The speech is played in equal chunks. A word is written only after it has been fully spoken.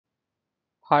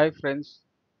Hi friends,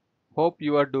 hope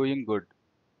you are doing good.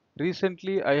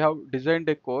 Recently I have designed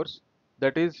a course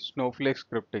that is Snowflake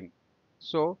scripting.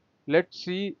 So let's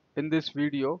see in this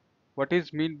video what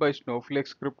is meant by Snowflake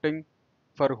scripting,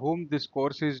 for whom this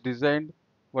course is designed,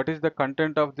 what is the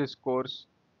content of this course,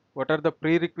 what are the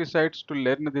prerequisites to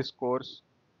learn this course,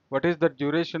 what is the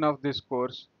duration of this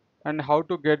course, and how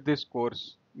to get this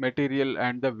course material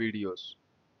and the videos.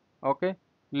 Okay,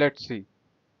 let's see.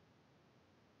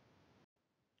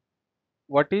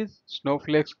 What is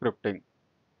Snowflake scripting?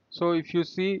 So if you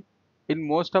see, in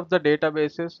most of the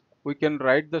databases, we can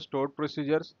write the stored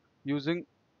procedures using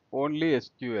only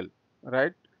SQL,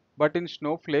 right? But in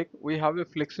Snowflake, we have a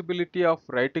flexibility of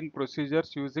writing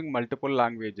procedures using multiple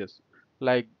languages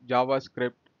like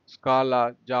JavaScript,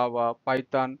 Scala, Java,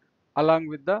 Python, along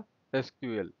with the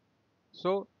SQL.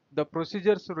 So the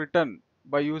procedures written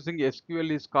by using SQL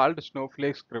is called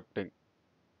Snowflake scripting.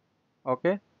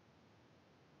 Okay,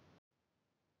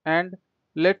 and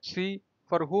let's see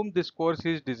for whom this course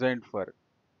is designed for.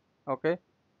 Okay,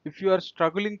 if you are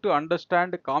struggling to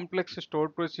understand complex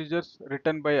stored procedures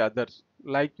written by others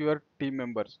like your team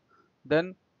members,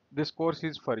 then this course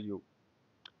is for you.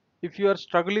 If you are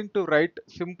struggling to write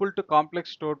simple to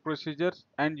complex stored procedures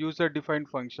and user defined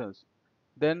functions,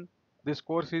 then this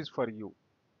course is for you.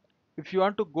 If you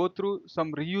want to go through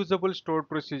some reusable stored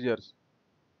procedures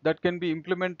that can be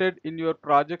implemented in your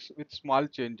projects with small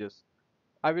changes,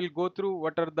 I will go through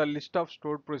what are the list of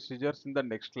stored procedures in the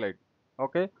next slide.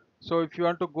 Okay, so if you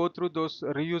want to go through those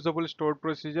reusable stored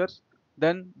procedures,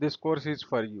 then this course is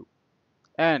for you.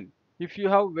 And if you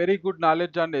have very good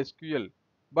knowledge on SQL,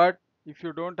 but if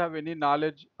you don't have any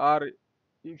knowledge, or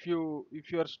if you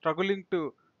are struggling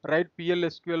to write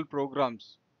PLSQL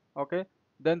programs, okay,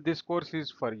 then this course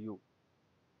is for you.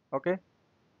 Okay,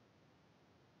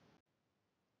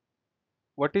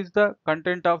 what is the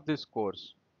content of this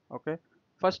course? Okay,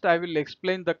 first I will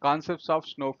explain the concepts of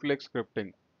Snowflake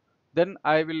scripting. Then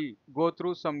I will go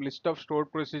through some list of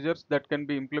stored procedures that can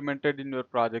be implemented in your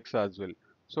projects as well.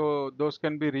 So those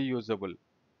can be reusable.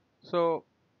 So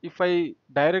if I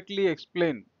directly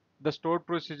explain the stored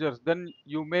procedures, then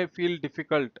you may feel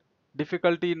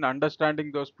difficulty in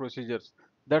understanding those procedures.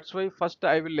 That's why first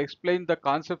I will explain the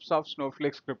concepts of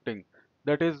Snowflake scripting.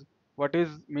 That is, what is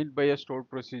meant by a stored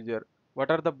procedure, what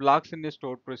are the blocks in a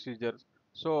stored procedure,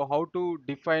 so how to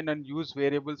define and use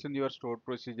variables in your stored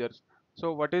procedures,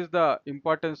 so what is the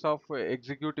importance of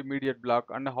execute immediate block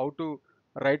and how to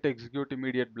write execute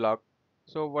immediate block,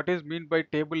 so what is meant by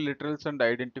table literals and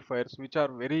identifiers, which are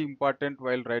very important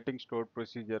while writing stored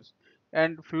procedures,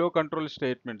 and flow control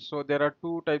statements. So there are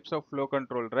two types of flow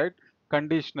control, right?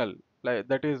 Conditional, like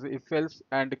that is if else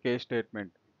and case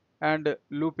statement, and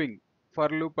looping, for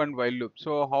loop and while loop.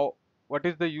 So what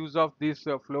is the use of this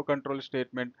flow control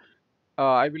statement?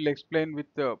 I will explain with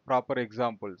proper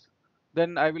examples.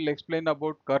 Then I will explain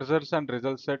about cursors and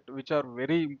result set, which are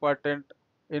very important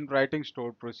in writing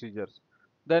stored procedures.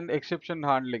 Then exception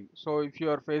handling. So if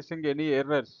you are facing any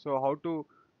errors, so how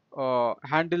to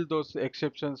handle those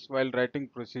exceptions while writing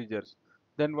procedures.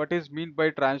 Then what is meant by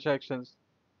transactions?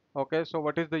 Okay, so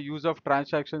what is the use of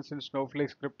transactions in Snowflake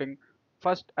scripting?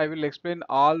 First, I will explain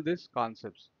all these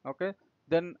concepts. Okay,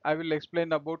 then I will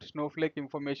explain about Snowflake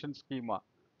information schema.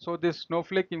 So this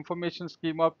Snowflake information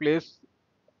schema plays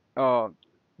a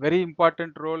very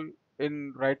important role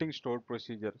in writing stored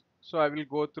procedures. So I will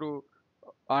go through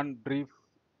on brief.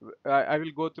 I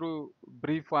will go through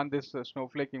brief on this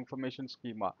Snowflake information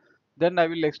schema. Then I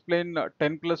will explain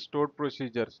 10 plus stored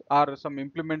procedures or some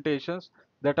implementations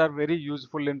that are very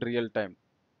useful in real time.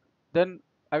 Then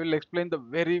I will explain the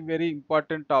very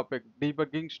important topic,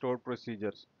 debugging stored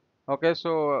procedures. Okay,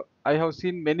 so I have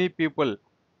seen many people.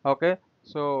 Okay,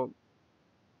 so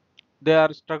they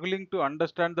are struggling to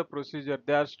understand the procedure,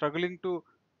 they are struggling to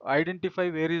identify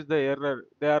where is the error,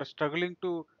 they are struggling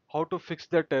to how to fix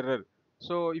that error.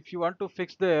 So if you want to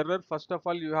fix the error, first of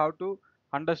all you have to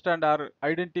understand or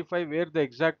identify where the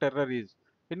exact error is.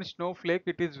 In Snowflake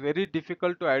it is very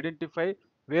difficult to identify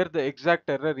where the exact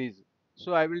error is.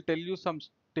 So I will tell you some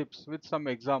tips with some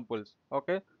examples.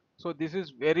 Okay, so this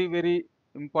is very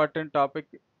important topic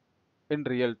in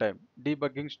real time,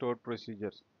 debugging stored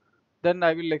procedures. Then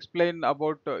I will explain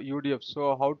about UDFs.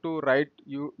 So how to write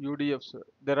UDFs.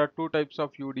 There are two types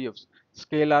of UDFs,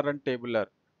 scalar and tabular.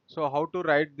 So how to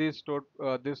write this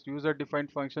user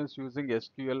defined functions using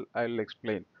SQL, I'll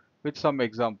explain with some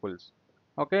examples.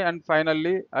 Okay, and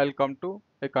finally I'll come to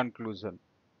a conclusion.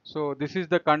 So this is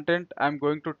the content I'm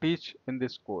going to teach in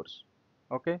this course.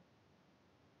 Okay.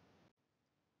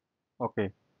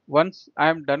 Okay. Once I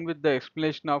am done with the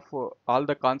explanation of all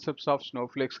the concepts of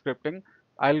Snowflake scripting,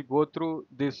 I'll go through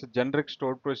these generic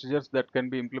stored procedures that can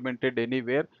be implemented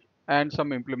anywhere and some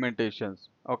implementations.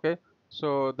 Okay.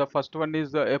 So the first one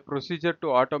is a procedure to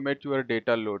automate your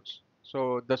data loads.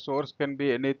 So the source can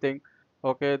be anything.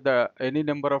 Okay. The any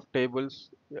number of tables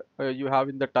you have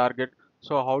in the target.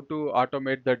 So how to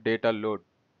automate the data load.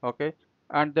 Okay.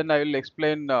 And then I will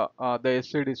explain the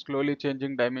SCD, slowly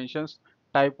changing dimensions,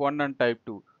 type 1 and type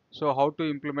 2. So how to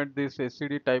implement this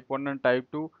SCD type 1 and type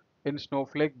 2 in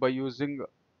Snowflake by using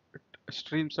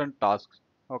streams and tasks.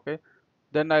 Okay.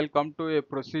 Then I'll come to a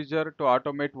procedure to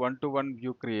automate one-to-one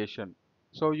view creation.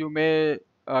 So you may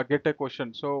get a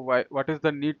question. So what is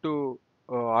the need to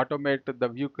automate the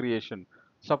view creation?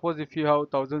 Suppose if you have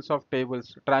thousands of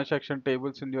tables, transaction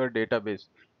tables in your database,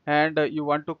 and you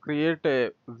want to create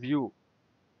a view,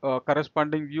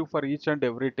 corresponding view for each and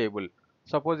every table.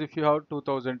 Suppose if you have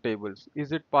 2000 tables,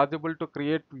 is it possible to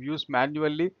create views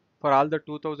manually for all the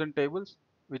 2000 tables,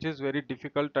 which is very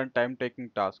difficult and time taking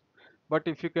task. But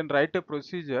if you can write a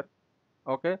procedure,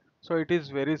 okay, so it is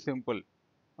very simple.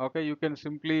 Okay, you can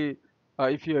simply,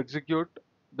 if you execute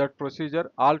that procedure,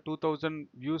 all 2000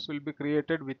 views will be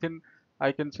created within,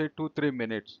 I can say, 2-3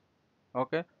 minutes.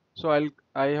 Okay, so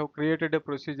I have created a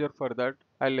procedure for that.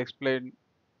 I'll explain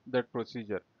that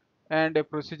procedure. And a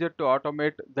procedure to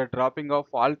automate the dropping of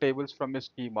all tables from a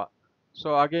schema.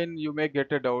 So again you may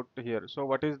get a doubt here. So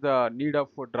what is the need of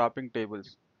for dropping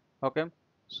tables? Okay,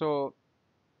 so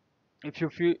if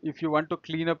you want to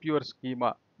clean up your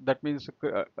schema, that means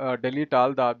delete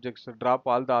all the objects, drop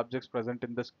all the objects present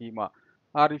in the schema,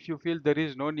 or if you feel there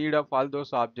is no need of all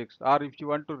those objects, or if you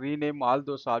want to rename all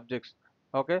those objects.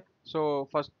 Okay, so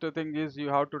first thing is you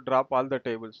have to drop all the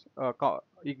tables,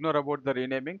 ignore about the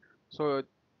renaming. So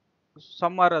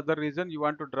some or other reason you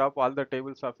want to drop all the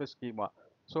tables of a schema.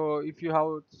 So if you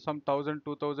have some 1000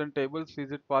 2000 tables,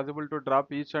 is it possible to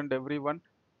drop each and every one?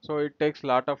 So it takes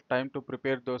lot of time to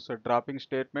prepare those dropping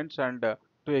statements and to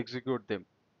execute them.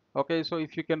 Okay, so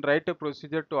if you can write a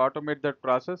procedure to automate that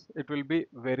process, it will be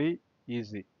very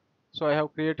easy. So I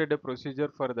have created a procedure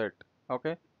for that.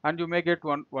 Okay, and you may get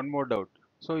one more doubt.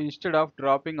 So instead of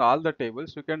dropping all the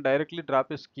tables, you can directly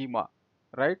drop a schema,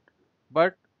 right?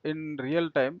 But in real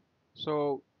time,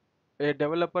 so a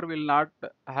developer will not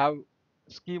have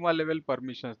schema level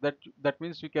permissions. That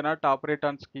means you cannot operate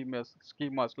on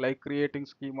schemas like creating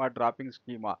schema, dropping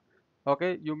schema.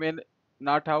 Okay, you may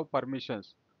not have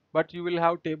permissions, but you will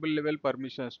have table level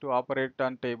permissions to operate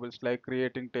on tables like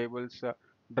creating tables,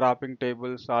 dropping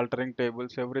tables, altering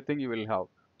tables, everything you will have.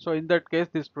 So in that case,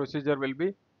 this procedure will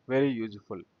be very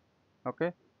useful.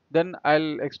 Okay, then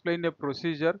I'll explain a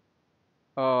procedure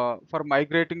for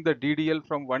migrating the DDL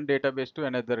from one database to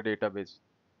another database.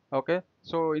 Okay,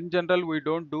 so in general, we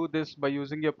don't do this by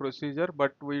using a procedure,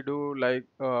 but we do like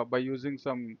by using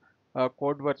some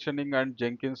code versioning and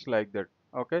Jenkins like that.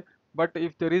 Okay, but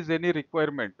if there is any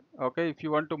requirement, okay, if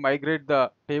you want to migrate the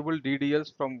table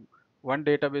DDLs from one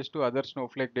database to other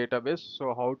Snowflake database,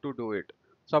 so how to do it?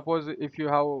 Suppose if you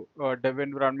have a dev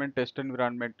environment, test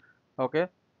environment, okay,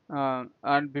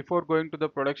 and before going to the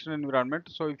production environment,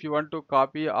 so if you want to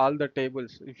copy all the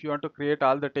tables, if you want to create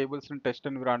all the tables in test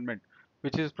environment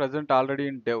which is present already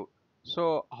in dev,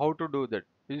 so how to do that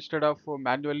instead of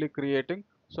manually creating?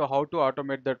 So how to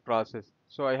automate that process?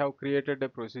 So I have created a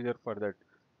procedure for that,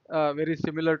 very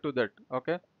similar to that.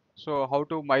 Okay, so how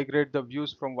to migrate the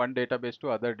views from one database to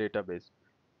other database.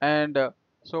 And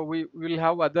so we will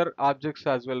have other objects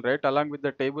as well, right? Along with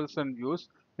the tables and views,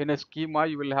 in a schema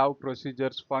you will have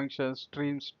procedures, functions,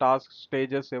 streams, tasks,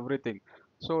 stages, everything.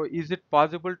 So is it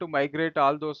possible to migrate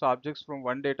all those objects from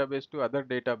one database to other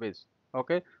database?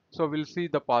 Okay, so we'll see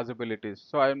the possibilities.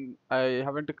 So I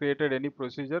haven't created any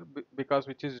procedure because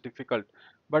which is difficult,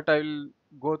 but I will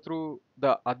go through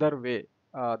the other way,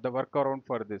 the workaround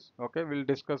for this. Okay, we'll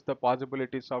discuss the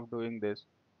possibilities of doing this.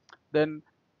 Then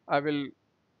I will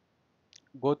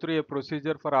go through a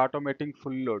procedure for automating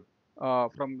full load.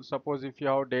 From suppose if you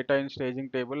have data in staging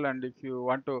table and if you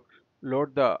want to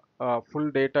load the full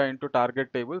data into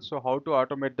target table, so how to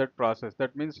automate that process?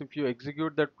 That means if you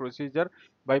execute that procedure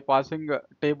by passing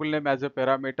table name as a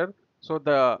parameter, so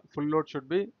the full load should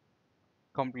be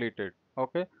completed.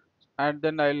 Okay, and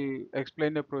then I'll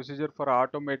explain a procedure for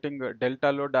automating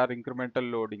delta load or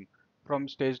incremental loading from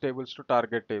stage tables to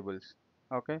target tables.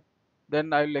 Okay,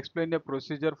 then I'll explain a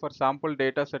procedure for sample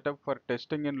data setup for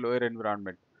testing in lower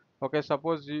environment. Okay,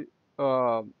 suppose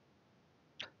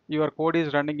your code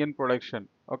is running in production,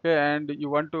 okay, and you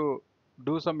want to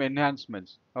do some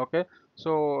enhancements. Okay,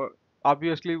 so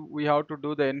obviously we have to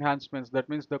do the enhancements. That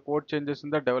means the code changes in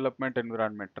the development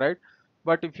environment, right?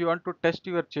 But if you want to test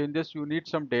your changes, you need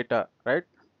some data, right?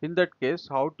 In that case,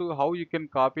 how you can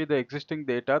copy the existing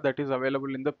data that is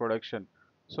available in the production.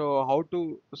 So how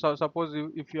to, so suppose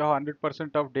if you have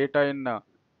 100% of data in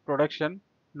production,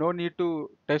 no need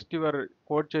to test your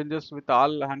code changes with all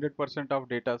 100% of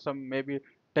data. Some maybe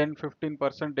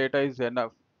 10-15% data is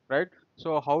enough, right?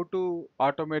 So how to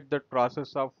automate that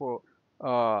process of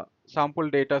sample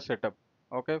data setup,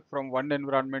 okay, from one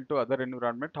environment to other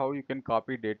environment, how you can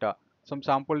copy data, some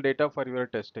sample data for your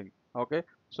testing, okay.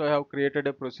 So I have created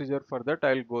a procedure for that.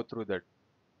 I'll go through that.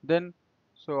 Then,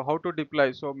 so how to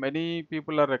deploy? So many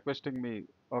people are requesting me.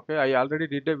 Okay, I already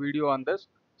did a video on this.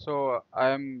 So I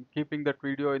am keeping that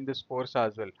video in this course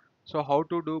as well. So how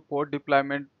to do code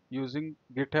deployment using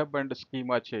GitHub and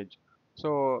schema change.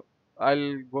 So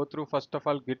I'll go through first of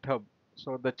all GitHub.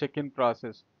 So the check-in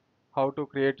process, how to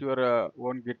create your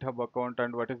own GitHub account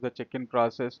and what is the check-in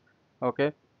process.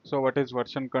 Okay, so what is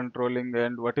version controlling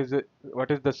and what is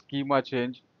the schema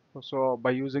change. So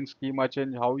by using schema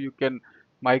change, how you can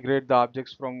migrate the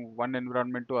objects from one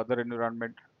environment to other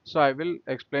environment. So I will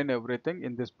explain everything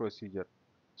in this procedure.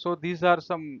 So these are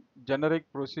some generic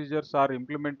procedures or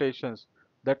implementations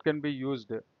that can be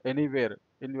used anywhere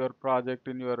in your project,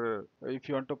 in your if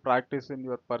you want to practice in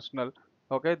your personal.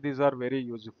 Okay, these are very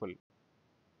useful.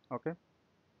 Okay,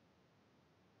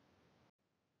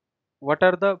 what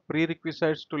are the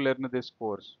prerequisites to learn this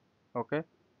course? Okay,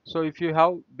 so if you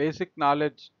have basic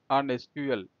knowledge on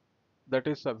SQL, that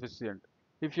is sufficient.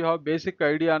 If you have basic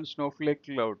idea on Snowflake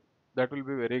Cloud, that will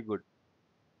be very good.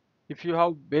 If you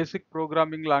have basic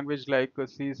programming language like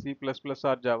C, C++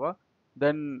 or Java,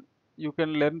 then you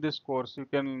can learn this course. You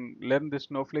can learn this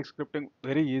Snowflake scripting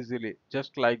very easily,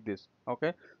 just like this.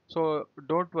 Okay, so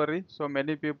don't worry. So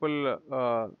many people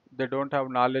they don't have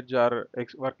knowledge or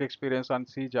work experience on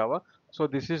C, Java. So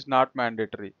this is not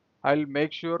mandatory. I'll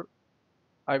make sure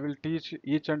I will teach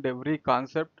each and every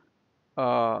concept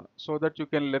so that you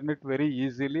can learn it very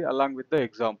easily along with the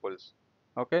examples.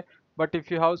 Okay, but if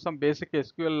you have some basic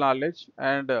SQL knowledge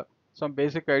and some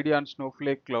basic idea on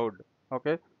Snowflake Cloud,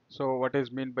 okay, so what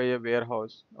is meant by a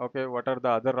warehouse? Okay, what are the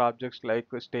other objects like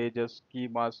stages,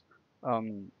 schemas,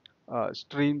 um,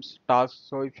 streams, tasks?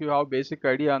 So if you have basic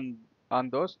idea on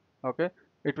those, okay,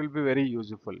 it will be very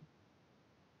useful.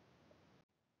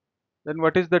 Then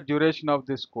what is the duration of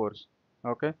this course?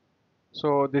 Okay,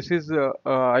 so this is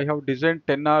I have designed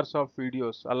 10 hours of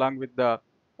videos along with the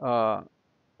uh,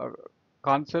 uh,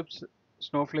 concepts,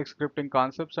 Snowflake scripting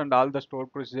concepts and all the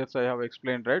stored procedures I have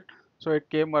explained, right? So it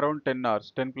came around 10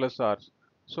 hours, 10 plus hours.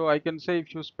 So I can say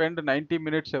if you spend 90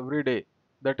 minutes every day,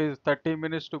 that is 30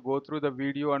 minutes to go through the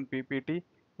video on PPT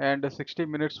and 60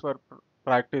 minutes for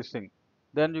practicing,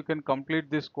 then you can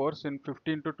complete this course in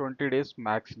 15 to 20 days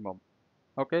maximum.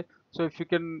 Okay, so if you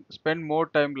can spend more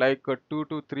time like 2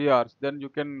 to 3 hours, then you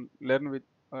can learn with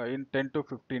in 10 to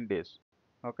 15 days.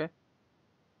 Okay,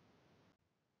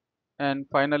 and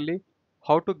finally,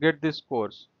 how to get this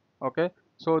course? Okay,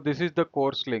 so this is the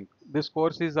course link. This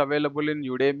course is available in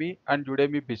Udemy and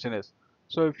Udemy Business.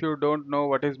 So if you don't know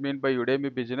what is meant by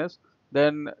Udemy Business,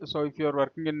 then so if you are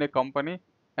working in a company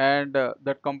and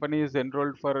that company is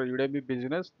enrolled for Udemy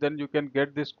Business, then you can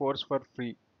get this course for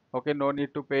free. Okay, no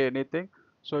need to pay anything.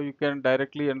 So you can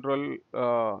directly enroll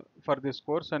for this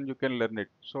course and you can learn it.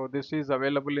 So this is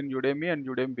available in Udemy and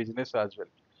Udemy Business as well,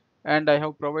 and I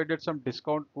have provided some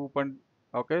discount coupon.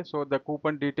 Okay, so the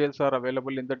coupon details are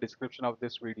available in the description of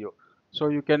this video. So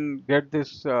you can get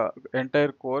this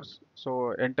entire course,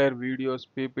 so entire videos,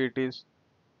 PPTs,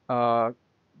 uh,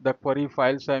 the query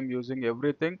files I'm using,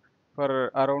 everything for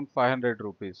around 500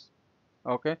 rupees.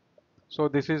 Okay, so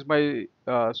this is my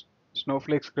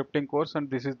Snowflake scripting course and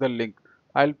this is the link.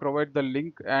 I'll provide the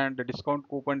link and the discount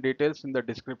coupon details in the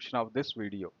description of this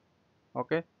video.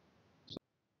 Okay,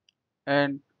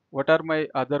 and what are my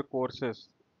other courses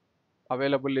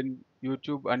available in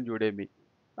YouTube and Udemy?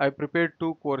 I prepared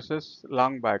two courses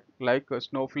long back, like a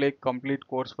Snowflake complete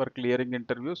course for clearing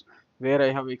interviews, where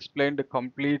I have explained the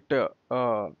complete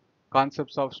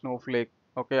concepts of Snowflake,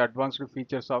 okay, advanced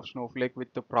features of Snowflake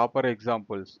with the proper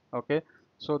examples. Okay,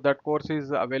 so that course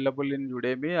is available in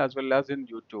Udemy as well as in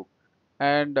YouTube,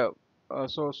 and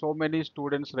so many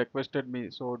students requested me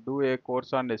so do a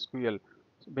course on SQL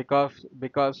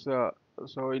because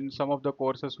so in some of the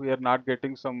courses we are not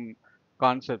getting some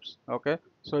concepts. Okay,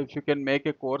 so if you can make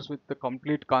a course with the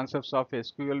complete concepts of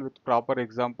SQL with proper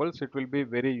examples, it will be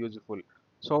very useful.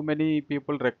 So many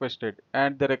people requested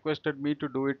and they requested me to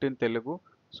do it in Telugu.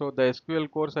 So the SQL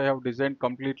course I have designed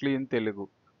completely in Telugu.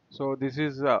 So this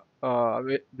is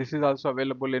also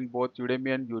available in both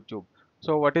Udemy and YouTube.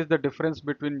 So what is the difference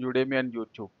between Udemy and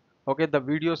YouTube? Okay, the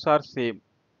videos are same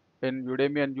in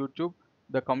Udemy and YouTube.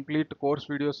 the complete course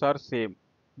videos are same.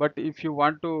 But if you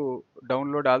want to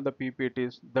download all the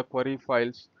PPTs, the query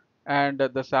files, and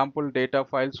the sample data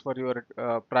files for your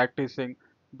practicing,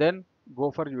 then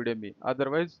go for Udemy.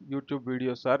 Otherwise, YouTube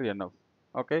videos are enough.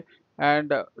 Okay,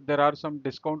 and there are some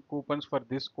discount coupons for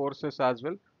these courses as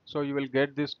well. So you will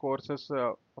get these courses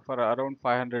for around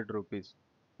 500 rupees.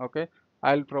 Okay,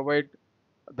 I'll provide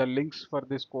the links for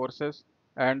these courses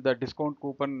and the discount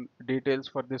coupon details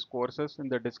for these courses in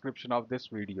the description of this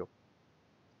video.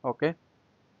 Okay,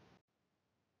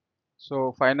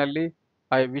 so finally,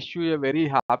 I wish you a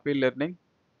very happy learning.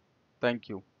 Thank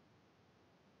you.